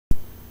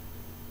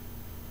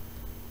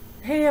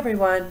Hey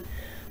everyone!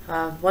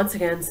 Once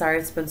again, sorry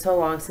it's been so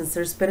long since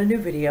there's been a new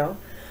video.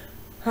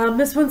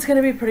 This one's going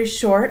to be pretty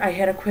short. I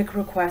had a quick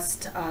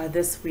request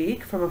this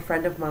week from a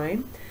friend of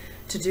mine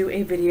to do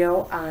a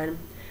video on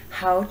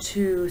how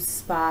to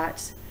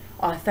spot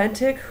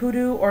authentic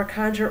hoodoo or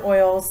conjure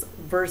oils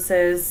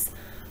versus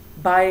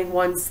buying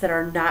ones that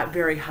are not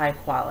very high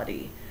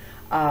quality.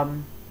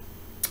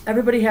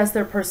 Everybody has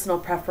their personal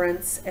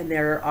preference, and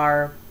there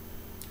are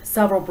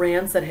several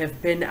brands that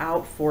have been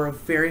out for a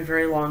very,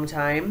 very long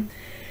time.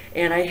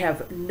 And I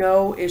have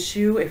no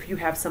issue if you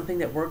have something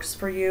that works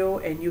for you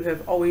and you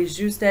have always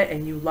used it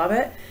and you love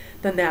it,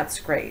 then that's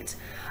great.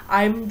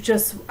 I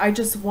just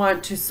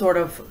want to sort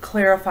of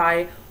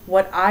clarify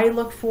what I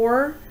look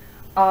for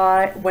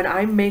when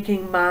I'm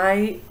making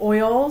my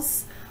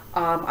oils.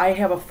 I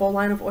have a full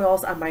line of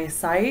oils on my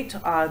site.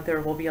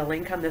 There will be a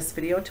link on this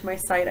video to my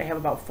site. I have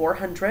about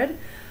 400.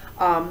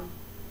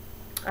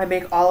 I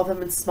make all of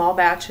them in small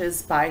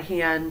batches by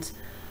hand.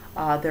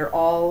 They're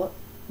all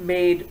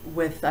made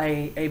with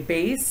a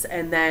base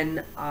and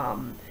then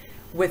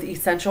with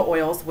essential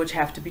oils, which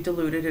have to be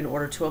diluted in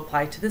order to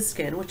apply to the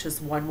skin, which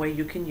is one way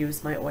you can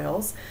use my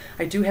oils.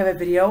 I do have a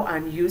video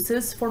on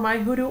uses for my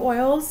hoodoo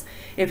oils.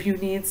 If you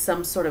need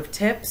some sort of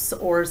tips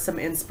or some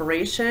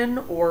inspiration,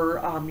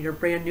 or you're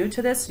brand new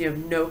to this, you have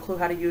no clue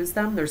how to use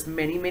them, there's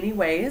many, many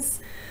ways.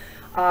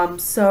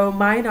 So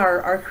mine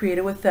are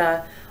created with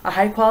a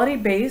high quality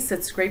base.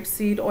 It's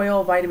grapeseed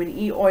oil, vitamin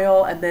E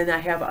oil, and then I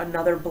have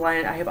another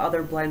blend. I have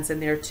other blends in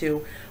there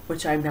too,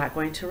 which I'm not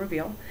going to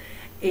reveal.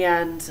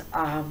 And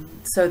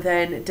so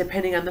then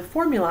depending on the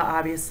formula,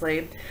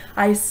 obviously,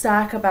 I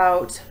stock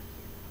about,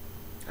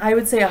 I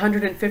would say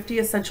 150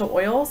 essential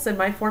oils in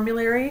my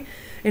formulary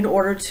in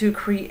order to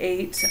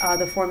create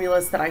the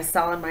formulas that I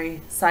sell on my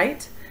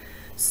site.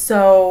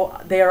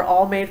 So they are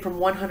all made from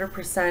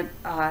 100%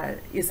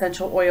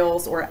 essential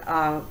oils or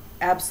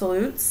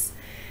absolutes.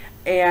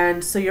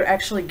 And so you're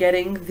actually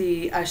getting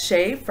the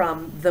shea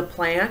from the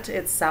plant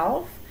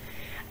itself.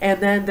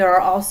 And then there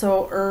are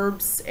also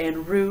herbs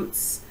and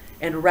roots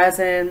and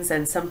resins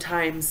and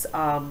sometimes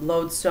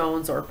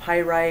lodestones or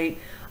pyrite,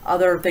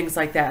 other things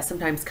like that.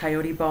 Sometimes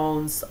coyote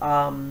bones,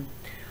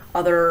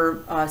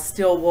 other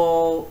steel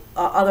wool,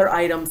 other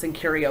items and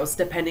curios,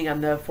 depending on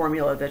the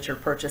formula that you're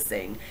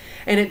purchasing.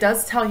 And it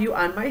does tell you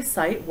on my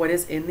site what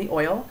is in the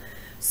oil.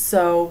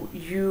 So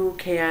you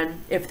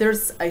can, if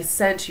there's a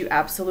scent you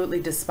absolutely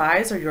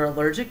despise or you're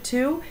allergic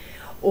to,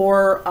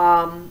 or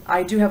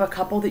I do have a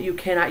couple that you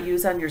cannot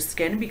use on your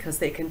skin because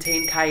they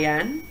contain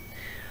cayenne.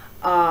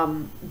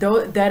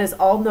 Though that is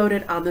all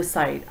noted on the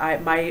site.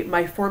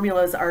 My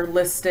formulas are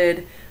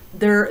listed.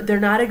 They're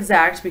not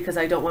exact because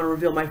I don't want to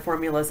reveal my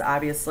formulas,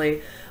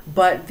 obviously,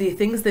 but the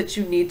things that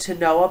you need to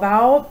know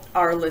about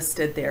are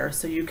listed there,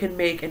 so you can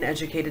make an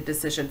educated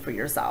decision for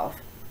yourself.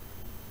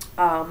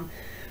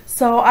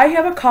 So I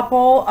have a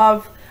couple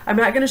of, I'm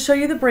not going to show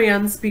you the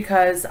brands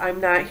because I'm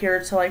not here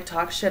to like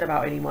talk shit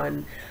about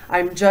anyone.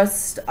 I'm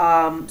just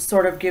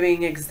sort of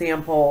giving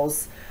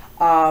examples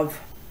of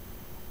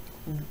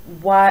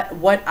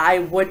what I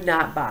would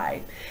not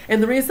buy.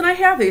 And the reason I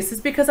have these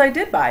is because I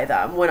did buy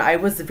them when I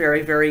was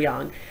very, very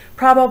young.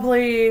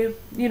 Probably,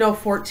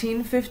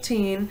 14,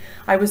 15.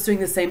 I was doing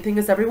the same thing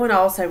as everyone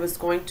else. I was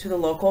going to the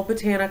local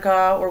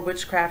botanica or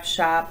witchcraft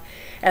shop,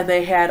 and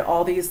they had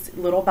all these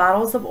little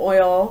bottles of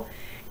oil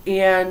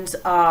and,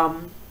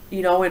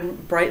 in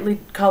brightly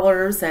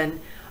colors and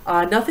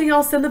nothing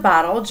else in the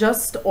bottle,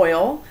 just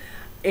oil.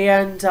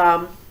 And,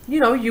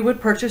 you would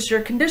purchase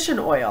your condition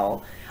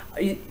oil,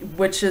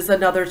 which is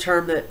another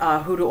term that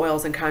hoodoo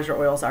oils and conjure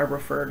oils are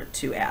referred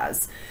to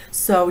as.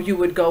 So you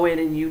would go in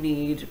and you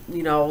need,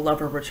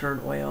 lover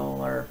return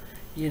oil or,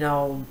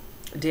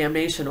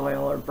 damnation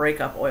oil or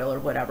breakup oil or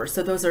whatever.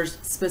 So those are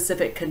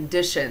specific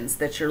conditions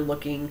that you're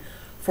looking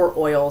for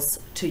oils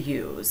to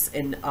use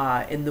in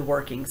the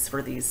workings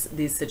for these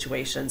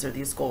situations or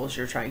these goals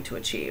you're trying to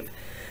achieve.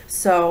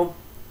 So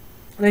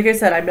like I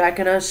said, I'm not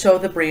going to show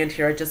the brand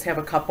here. I just have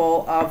a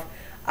couple of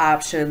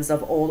options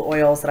of old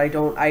oils that I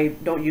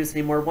don't use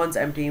anymore. One's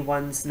empty,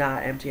 one's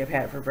not empty. I've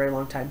had it for a very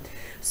long time.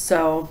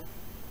 So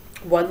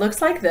one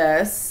looks like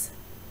this,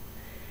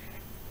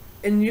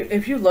 and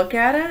if you look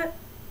at it,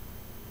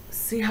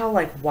 see how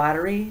like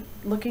watery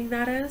looking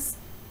that is.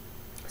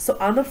 So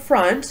on the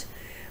front,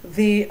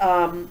 the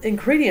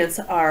ingredients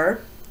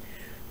are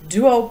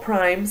Duo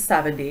Prime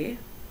 70.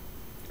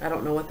 I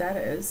don't know what that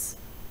is.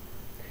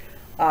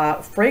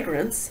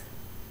 Fragrance,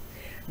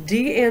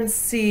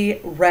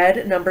 DNC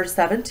red number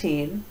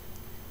 17,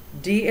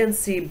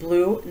 DNC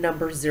blue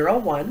number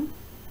 01,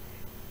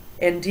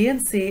 and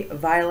DNC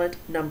violet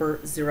number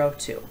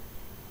 02.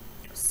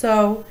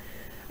 So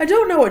I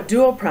don't know what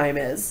dual prime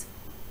is.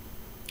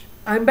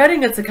 I'm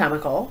betting it's a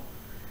chemical.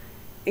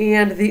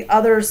 And the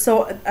other,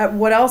 so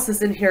what else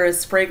is in here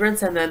is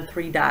fragrance and then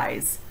 3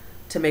 dyes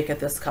to make it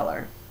this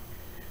color.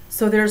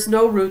 So there's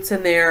no roots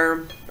in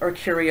there or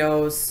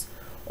curios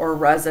or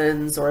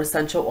resins or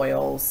essential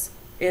oils.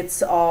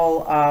 It's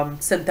all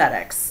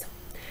synthetics.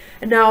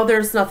 Now,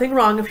 there's nothing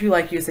wrong if you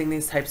like using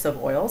these types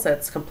of oils.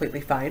 That's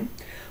completely fine.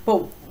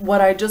 But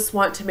what I just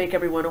want to make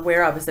everyone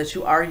aware of is that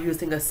you are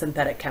using a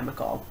synthetic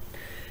chemical.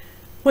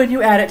 When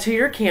you add it to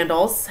your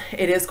candles,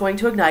 it is going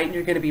to ignite and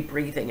you're going to be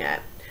breathing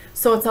it.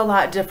 So it's a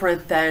lot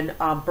different than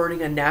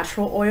burning a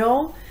natural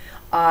oil.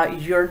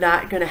 You're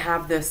not going to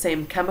have the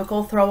same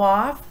chemical throw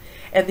off.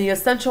 And the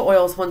essential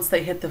oils, once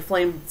they hit the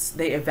flames,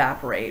 they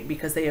evaporate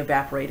because they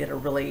evaporate at a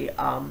really,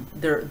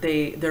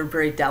 they're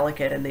very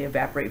delicate and they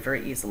evaporate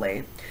very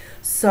easily.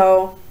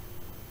 So,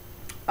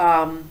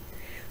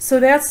 so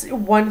that's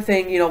one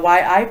thing, you know,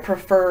 why I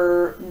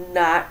prefer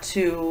not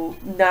to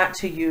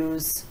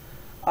use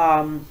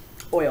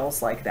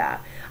oils like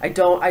that.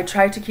 I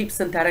try to keep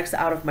synthetics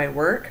out of my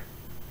work.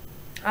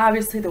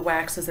 Obviously, the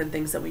waxes and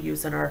things that we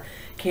use in our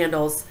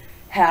candles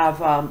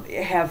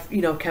have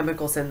you know,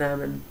 chemicals in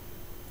them and,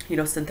 you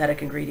know,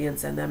 synthetic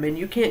ingredients in them, and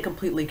you can't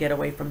completely get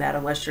away from that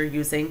unless you're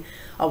using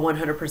a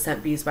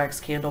 100% beeswax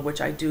candle, which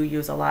I do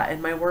use a lot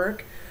in my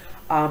work.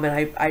 And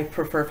I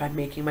prefer, if I'm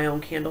making my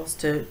own candles,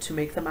 to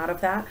make them out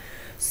of that.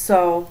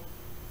 So,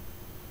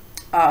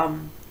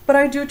 but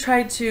I do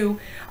try to,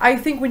 I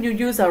think when you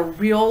use a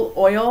real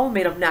oil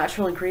made of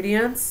natural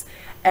ingredients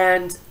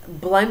and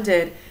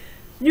blended,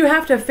 you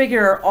have to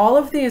figure all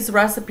of these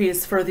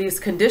recipes for these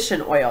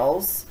condition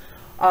oils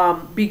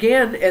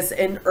began as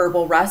an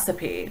herbal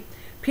recipe.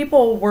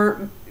 People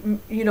were,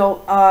 you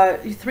know,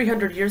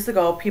 300 years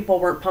ago, people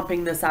weren't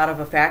pumping this out of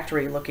a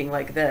factory looking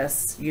like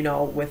this, you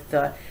know, with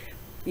the,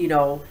 you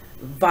know,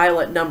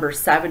 violet number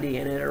 70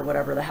 in it or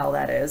whatever the hell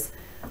that is.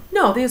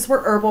 No, these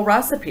were herbal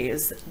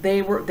recipes.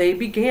 They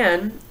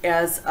began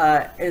as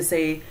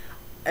a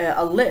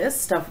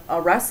list of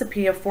a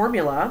recipe, a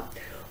formula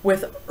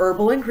with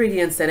herbal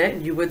ingredients in it,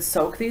 and you would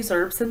soak these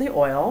herbs in the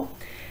oil,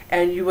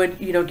 and you would,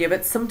 you know, give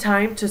it some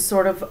time to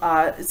sort of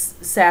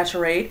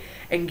saturate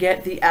and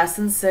get the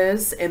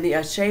essences and the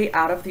achet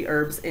out of the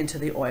herbs into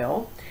the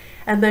oil.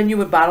 And then you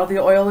would bottle the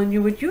oil and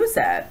you would use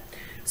it.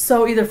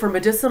 So either for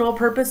medicinal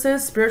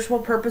purposes, spiritual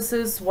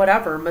purposes,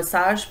 whatever,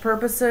 massage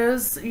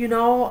purposes, you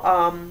know,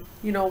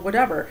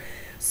 whatever.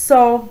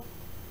 So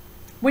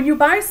when you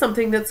buy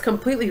something that's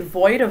completely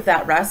void of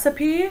that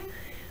recipe,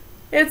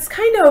 it's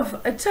kind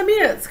of, to me,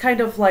 it's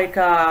kind of like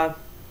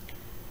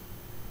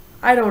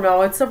I don't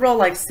know, it's a real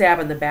like stab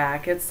in the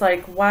back. It's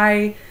like,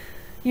 why,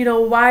 you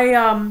know,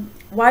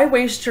 why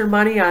waste your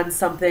money on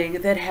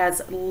something that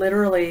has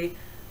literally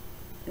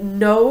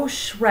no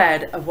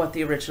shred of what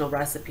the original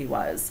recipe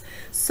was?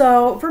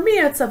 So for me,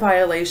 it's a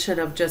violation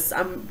of just,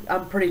 I'm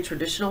pretty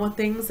traditional with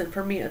things, and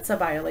for me, it's a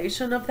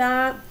violation of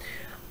that.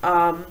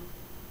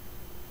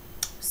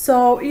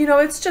 So, you know,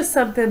 it's just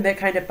something that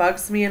kind of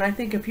bugs me. And I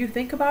think if you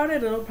think about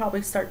it, it'll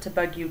probably start to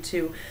bug you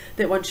too,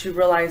 that once you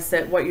realize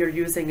that what you're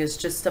using is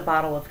just a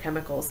bottle of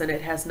chemicals and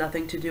it has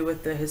nothing to do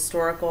with the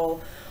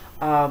historical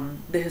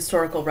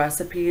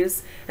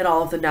recipes and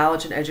all of the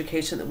knowledge and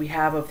education that we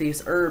have of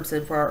these herbs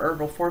and for our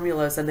herbal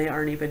formulas, and they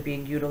aren't even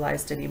being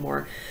utilized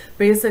anymore.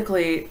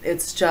 Basically,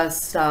 it's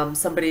just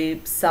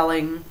somebody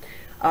selling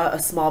a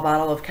small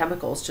bottle of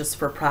chemicals just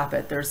for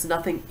profit. There's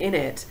nothing in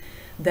it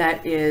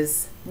that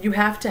is, you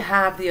have to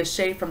have the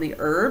achet from the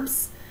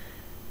herbs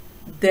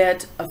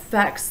that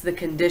affects the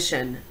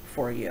condition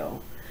for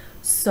you.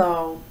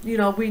 So, you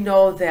know, we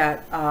know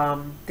that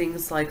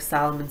things like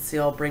Solomon's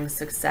seal bring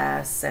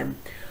success, and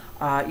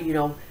you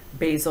know,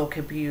 basil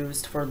can be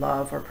used for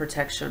love or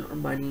protection or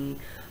money.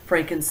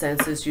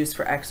 Frankincense is used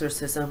for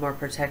exorcism or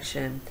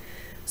protection.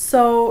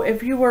 So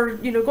if you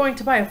were, you know, going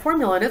to buy a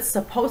formula and it's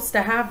supposed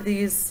to have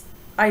these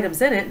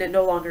items in it and it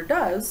no longer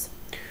does,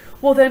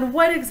 well, then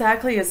what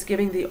exactly is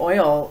giving the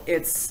oil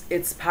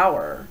its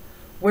power?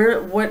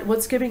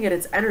 What's giving it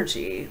its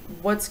energy?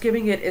 What's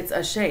giving it its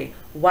achet?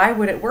 Why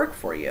would it work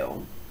for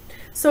you?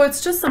 So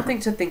it's just something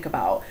to think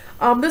about.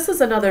 This is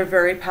another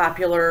very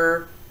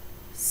popular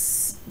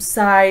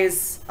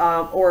size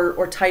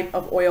or type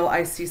of oil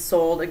I see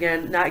sold.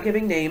 Again, not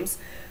giving names.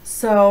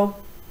 So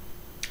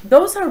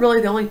those are really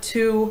the only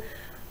two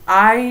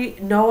I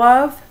know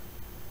of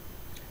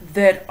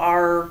that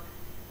are,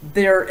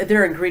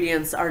 their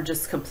ingredients are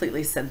just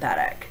completely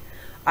synthetic.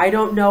 I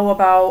don't know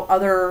about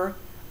other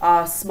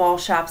small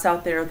shops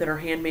out there that are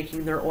hand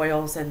making their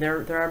oils, and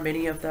there are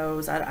many of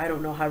those. I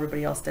don't know how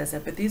everybody else does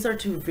it, but these are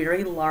two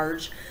very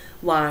large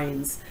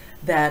lines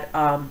that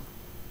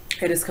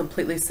it is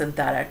completely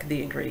synthetic,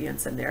 the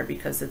ingredients in there,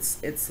 because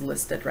it's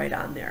listed right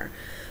on there.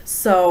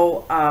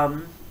 So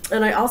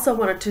and I also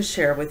wanted to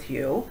share with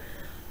you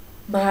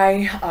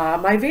my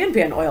my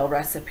Van oil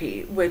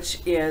recipe, which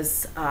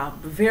is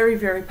very,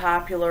 very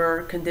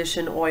popular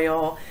condition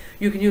oil.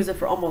 You can use it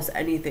for almost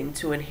anything,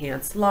 to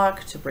enhance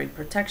luck, to bring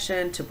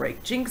protection, to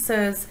break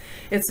jinxes.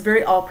 It's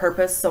very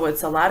all-purpose, so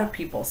it's a lot of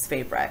people's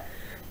favorite.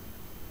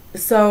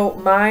 So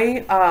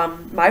my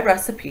my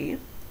recipe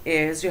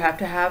is, you have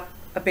to have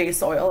a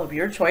base oil of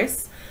your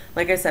choice.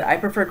 Like I said, I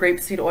prefer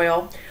grapeseed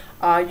oil.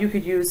 You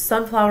could use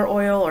sunflower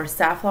oil or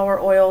safflower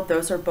oil.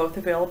 Those are both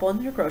available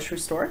in your grocery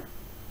store.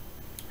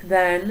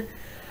 Then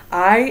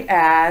I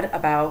add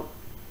about,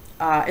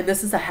 and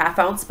this is a 1/2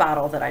 ounce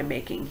bottle that I'm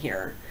making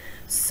here.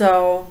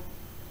 So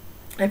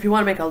if you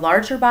want to make a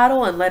larger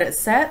bottle and let it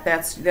set,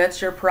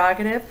 that's your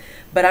prerogative.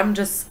 But I'm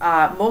just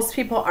most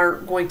people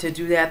aren't going to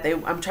do that.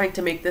 I'm trying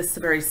to make this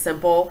very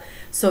simple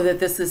so that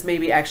this is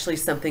maybe actually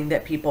something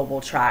that people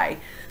will try.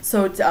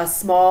 So it's a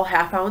small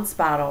 1/2 ounce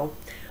bottle.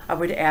 I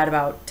would add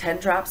about 10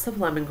 drops of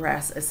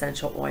lemongrass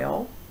essential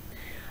oil,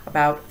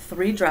 about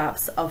 3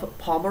 drops of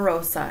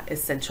palmarosa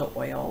essential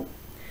oil.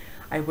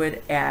 I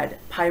would add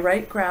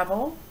pyrite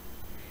gravel,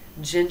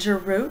 ginger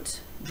root,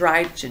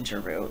 dried ginger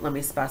root. Let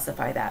me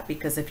specify that,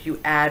 because if you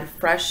add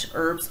fresh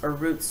herbs or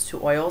roots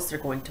to oils, they're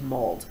going to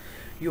mold.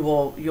 You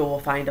will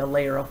find a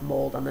layer of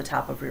mold on the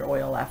top of your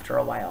oil after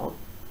a while.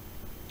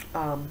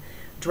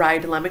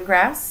 Dried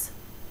lemongrass,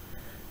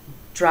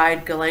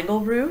 dried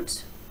galangal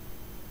root,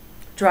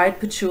 dried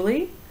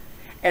patchouli,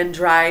 and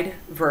dried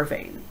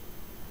vervain.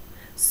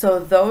 So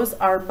those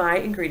are my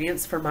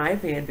ingredients for my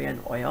Van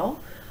oil.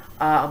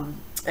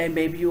 And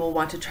maybe you will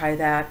want to try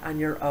that on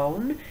your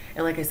own.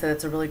 And like I said,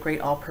 it's a really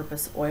great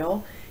all-purpose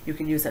oil. You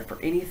can use it for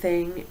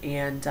anything,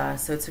 and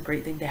so it's a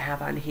great thing to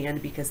have on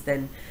hand, because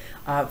then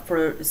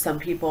for some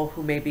people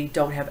who maybe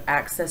don't have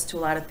access to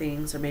a lot of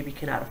things, or maybe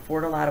cannot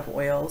afford a lot of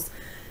oils,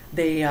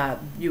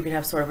 you can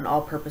have sort of an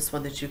all-purpose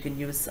one that you can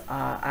use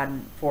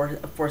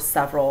for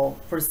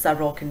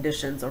several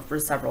conditions or for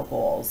several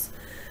goals.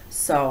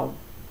 So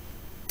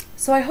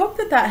I hope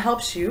that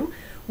helps you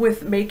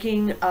with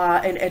making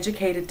an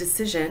educated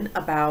decision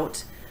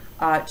about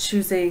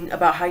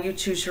about how you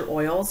choose your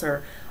oils,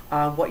 or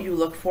what you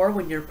look for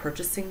when you're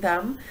purchasing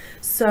them.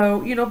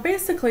 So, you know,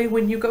 basically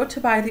when you go to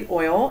buy the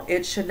oil,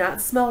 it should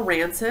not smell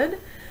rancid,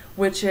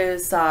 which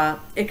is,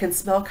 it can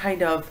smell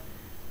kind of,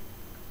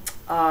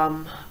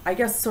 I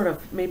guess sort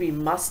of maybe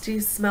musty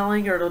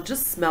smelling, or it'll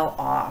just smell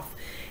off.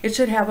 It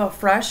should have a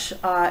fresh,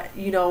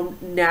 you know,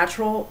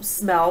 natural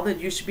smell that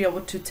you should be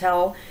able to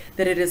tell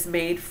that it is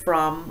made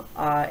from.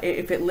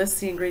 If it lists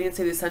the ingredients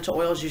of the essential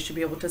oils, you should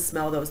be able to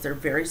smell those. They're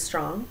very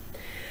strong.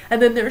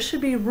 And then there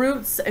should be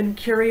roots and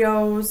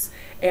curios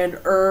and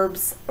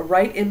herbs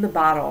right in the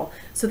bottle,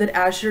 so that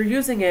as you're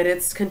using it,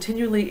 it's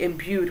continually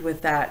imbued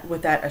with that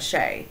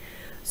achet.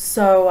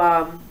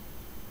 So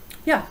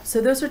yeah, so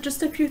those are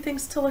just a few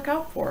things to look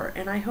out for,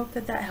 and I hope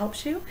that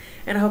helps you,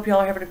 and I hope you all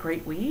are having a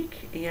great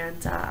week,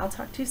 and I'll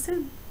talk to you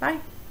soon. Bye.